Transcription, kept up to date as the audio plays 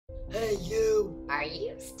Hey, you! Are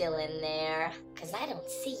you still in there? Cause I don't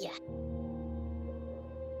see ya.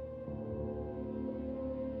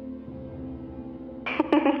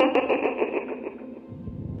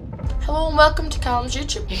 Hello and welcome to Callum's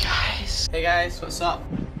YouTube. Hey guys! Hey guys, what's up?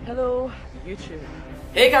 Hello, YouTube.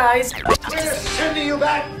 Hey guys! We're sending you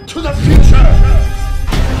back to the future!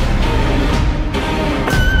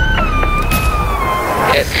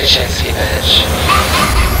 It's Kaczynski, bitch.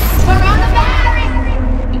 We're on the battery!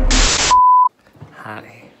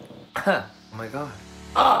 Hi. Oh my god.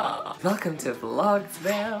 Welcome to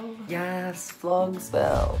Vlogsville. Yes,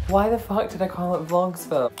 Vlogsville. Why the fuck did I call it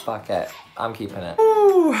Vlogsville? Fuck it. I'm keeping it.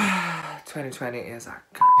 Ooh, 2020 is a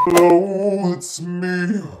Hello, it's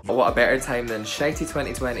me. What a better time than shitey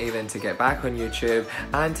 2020 than to get back on YouTube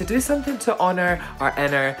and to do something to honor our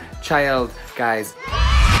inner child, guys.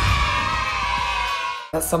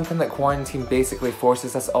 That's something that quarantine basically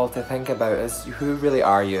forces us all to think about is who really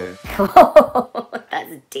are you?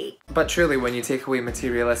 That's deep. But truly, when you take away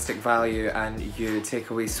materialistic value and you take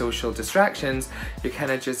away social distractions, you're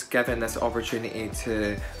kind of just given this opportunity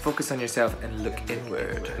to focus on yourself and look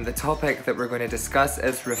inward. And the topic that we're going to discuss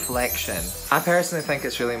is reflection. I personally think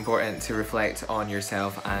it's really important to reflect on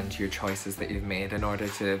yourself and your choices that you've made in order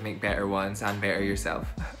to make better ones and better yourself.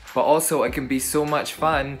 But also, it can be so much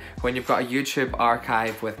fun when you've got a YouTube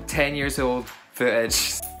archive with 10 years old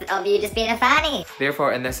footage Of you just being a fanny.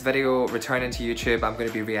 Therefore, in this video, returning to YouTube, I'm going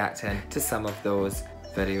to be reacting to some of those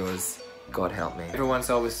videos. God help me. Everyone's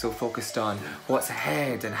always so focused on what's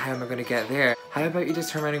ahead and how am I going to get there. How about you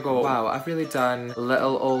just turn around and go, wow, I've really done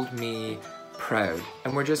little old me proud.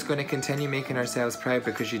 And we're just going to continue making ourselves proud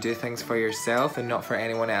because you do things for yourself and not for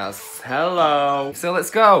anyone else. Hello. So let's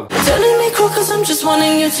go. Telling me cool cause I'm just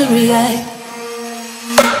wanting you to react.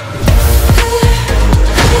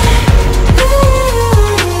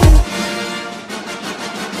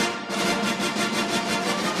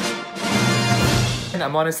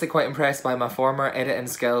 I'm honestly quite impressed by my former editing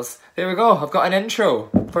skills. There we go, I've got an intro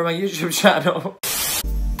for my YouTube channel.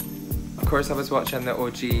 Of course I was watching the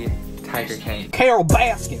OG Tiger King. Carol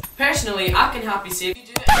Baskin! Personally, I can happy say you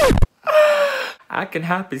do it. I can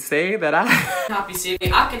happy say that I Happy say,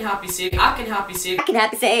 I can happy say, I can happy say. I can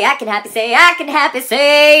happy say, I can happy say, I can happy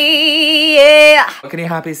say, yeah. What can you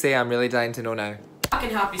happy say? I'm really dying to know now. I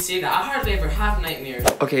can happy say that I hardly ever have nightmares.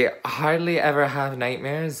 Okay, hardly ever have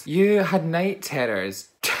nightmares. You had night terrors.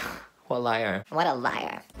 What a liar. What a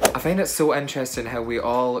liar. I find it so interesting how we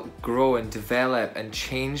all grow and develop and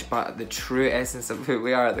change, but the true essence of who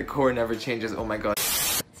we are at the core never changes. Oh my god.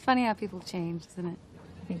 It's funny how people change, isn't it?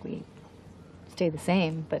 I think we stay the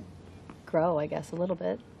same, but grow, I guess, a little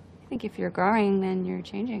bit. I think if you're growing, then you're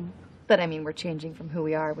changing. But I mean, we're changing from who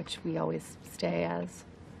we are, which we always stay as.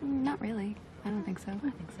 Not really. I don't think so.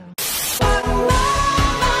 I think so.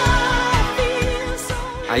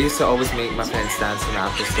 I used to always make my friends dance in the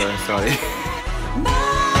Apple Store, sorry.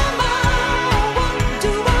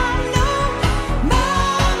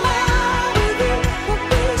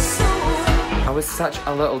 I was such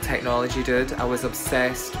a little technology dude. I was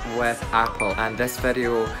obsessed with Apple, and this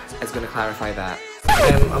video is going to clarify that.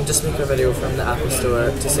 I'm just making a video from the Apple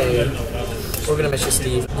Store to say we're gonna miss you,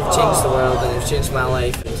 Steve. You've changed the world and you've changed my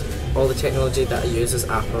life. All the technology that I use is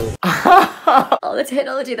Apple. All the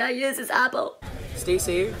technology that I use is Apple.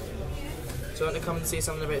 Stacey, do you want to come and say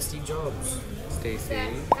something about Steve Jobs? Stacey.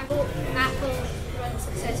 I hope Apple runs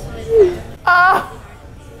successfully.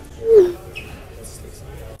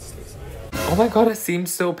 Oh my god, I seem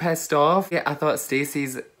so pissed off. Yeah, I thought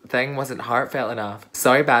Stacey's thing wasn't heartfelt enough.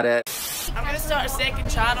 Sorry about it. I'm gonna start a second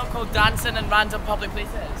channel called Dancing in Random Public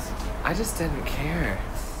Places. I just didn't care.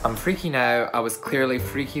 I'm freaky now. I was clearly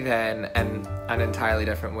freaky then in an entirely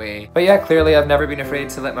different way. But yeah, clearly I've never been afraid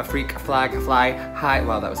to let my freak flag fly high.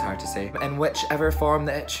 Well, that was hard to say. In whichever form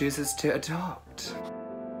that it chooses to adopt.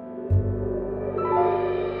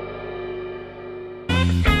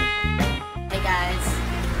 Hey guys,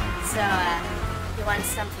 so you want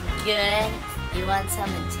something good? You want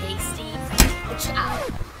something tasty? Ciao.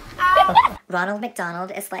 Ronald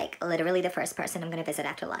McDonald is like literally the first person I'm gonna visit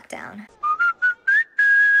after lockdown.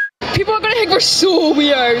 People are gonna think we're so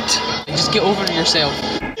weird. Just get over yourself.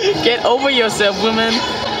 Get over yourself, women.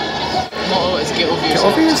 Motto is get over yourself. Get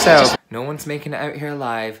over yourself. No one's making it out here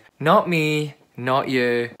alive. Not me, not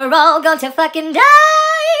you. We're all going to fucking die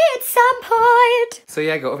at some point. So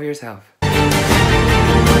yeah, get over yourself.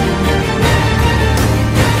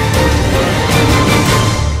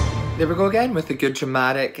 There we go again with the good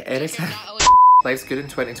dramatic editing. Life's good in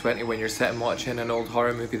 2020 when you're sitting watching an old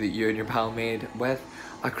horror movie that you and your pal made with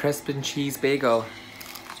a crisp and cheese bagel.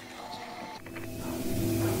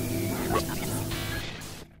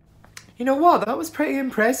 You know what? That was pretty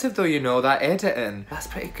impressive though, you know, that editing. That's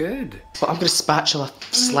pretty good. But I'm gonna spatula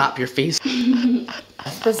slap your face.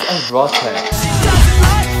 This was erotic.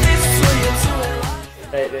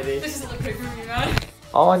 Right, ready? This is like for me, man.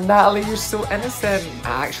 Oh, Natalie, you're so innocent.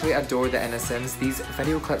 I actually adore the innocence. These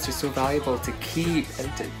video clips are so valuable to keep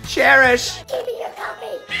and to cherish. Give me your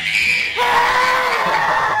copy.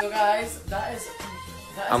 So guys, that is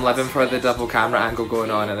I'm living for the double camera angle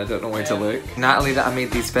going on and I don't know where to look. Natalie that I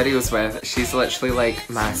made these videos with, she's literally like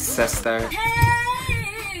my sister.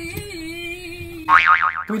 Can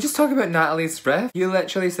we just talk about Natalie's riff? You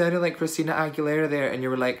literally sounded like Christina Aguilera there and you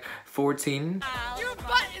were like 14. Your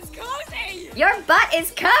butt is cozy! Your butt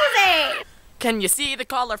is cozy! Can you see the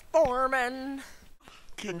color forming?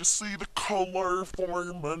 Can you see the color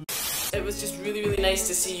forming? It was just really, really nice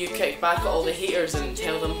to see you kick back at all the haters and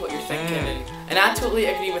tell them what you're thinking. And I totally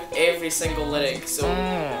agree with every single lyric, so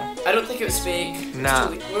I don't think it was fake. Nah.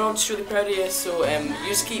 We're all just really proud of you, so you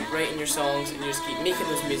just keep writing your songs and you just keep making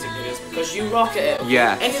those music videos because you rock at it.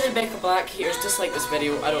 Yeah. Any of the Rebecca Black haters dislike this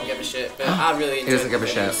video, I don't give a shit, but I really enjoy it. He doesn't give a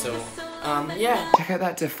shit. So, yeah. Check out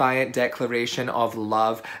that defiant declaration of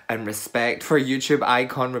love and respect for YouTube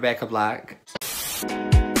icon Rebecca Black.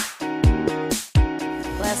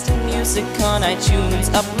 Blasting music on iTunes,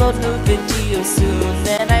 upload new videos soon.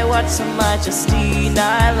 Then I watch some Majesty,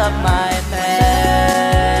 now I love my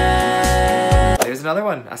bed. There's another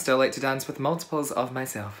one. I still like to dance with multiples of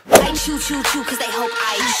myself. I choo choo choo cause they hope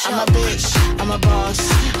I show. I'm a bitch, I'm a boss.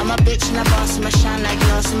 I'm a bitch and a boss, I'ma shine like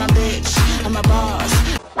gloss. I'm a bitch, I'm a boss.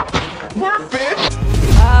 Work, bitch!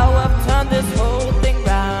 How I've turned this whole thing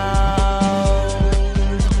round.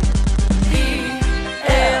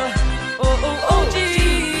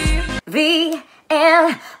 V-L-O-O-G.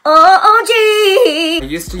 I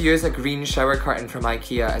used to use a green shower curtain from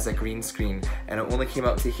IKEA as a green screen and it only came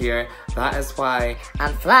up to here. That is why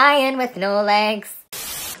I'm flying with no legs.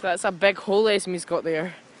 That's a big hole Esme's got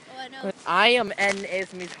there. Oh, I know. I am in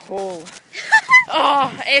Esme's hole.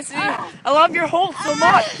 Oh, Esme, I love your hole so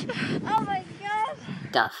much. Oh my god.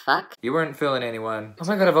 The fuck? you weren't fooling anyone. Oh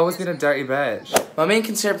my god, I've always been a dirty bitch. My main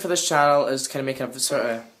concern for this channel is kind of making a sort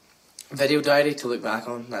of video diary to look back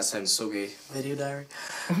on. That sounds so gay. Video diary.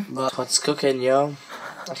 But what's cooking, yo?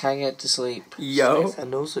 I can't get to sleep. Yo. My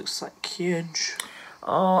nose looks like huge.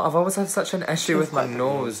 Oh, I've always had such an issue with my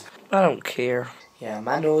nose. I don't care. Yeah,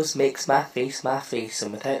 my nose makes my face,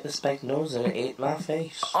 and without this big nose, it ain't my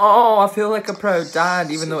face. Oh, I feel like a proud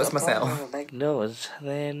dad even though it's myself. If I have a big nose,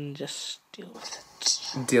 then just deal with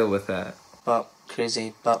it. Deal with it. But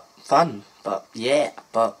crazy, but fun, but yeah.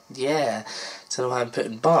 So now I'm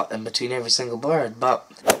putting but in between every single word, but.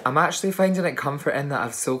 I'm actually finding it comforting that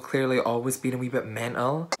I've so clearly always been a wee bit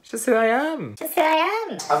mental. It's just who I am. Just who I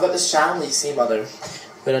am. I've got this channel, you see, mother,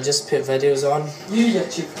 where I just put videos on.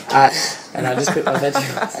 And I just put my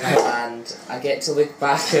videos and I get to look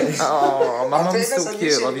back at it. Oh, my mum's so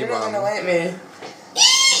cute. Love you, You're not mum. gonna let me.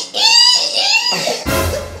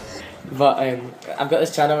 But I've got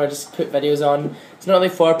this channel where I just put videos on. It's not really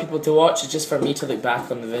for people to watch, it's just for me to look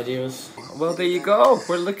back on the videos. Well, there you go.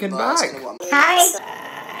 We're looking back.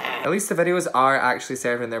 Hi. At least the videos are actually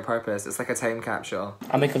serving their purpose. It's like a time capsule.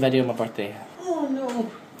 I'll make a video on my birthday. Oh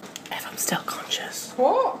no. If I'm still conscious.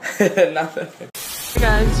 What? Nothing.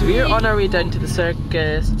 Guys, we're on our way down to the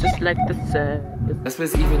circus, just like the circus. This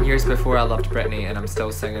was even years before I loved Britney and I'm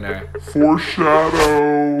still singing her.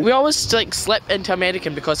 Foreshadow! We always like slip into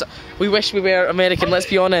American because we wish we were American, let's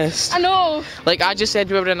be honest. I know. Like I just said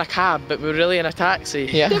we were in a cab, but we were really in a taxi.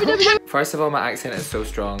 Yeah. First of all, my accent is so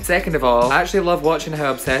strong. Second of all, I actually love watching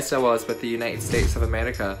how obsessed I was with the United States of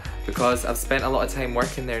America because I've spent a lot of time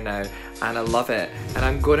working there now and I love it. And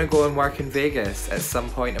I'm gonna go and work in Vegas at some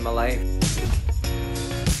point in my life.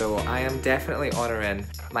 So I am definitely honouring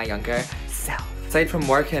my younger self. Aside from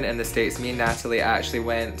working in the States, me and Natalie actually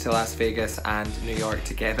went to Las Vegas and New York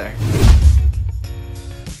together.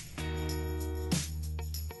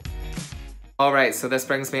 Alright, so this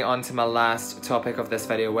brings me on to my last topic of this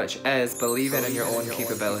video, which is believing in your own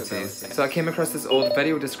capabilities. So I came across this old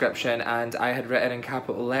video description and I had written in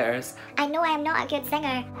capital letters, I know I am not a good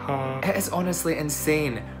singer. It is honestly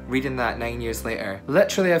insane reading that 9 years later.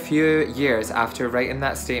 Literally a few years after writing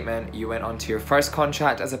that statement, you went on to your first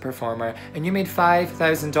contract as a performer and you made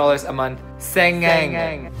 $5,000 a month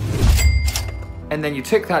singing. And then you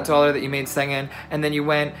took that dollar that you made singing and then you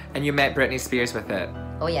went and you met Britney Spears with it.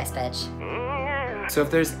 Oh yes, bitch. So if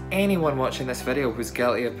there's anyone watching this video who's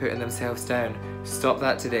guilty of putting themselves down, stop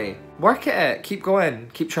that today. Work at it, keep going,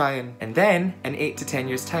 keep trying. And then, in 8 to 10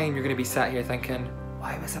 years time, you're gonna be sat here thinking,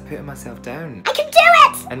 why was I putting myself down? I can do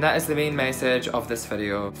it! And that is the main message of this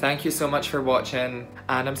video. Thank you so much for watching,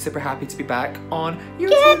 and I'm super happy to be back on YouTube.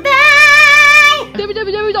 Goodbye!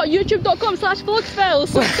 www.youtube.com/Vlogsville.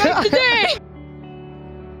 Subscribe today!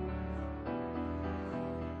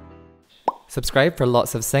 Subscribe for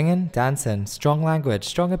lots of singing, dancing, strong language,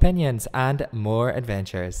 strong opinions, and more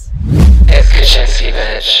adventures. Efficiency,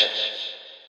 bitch.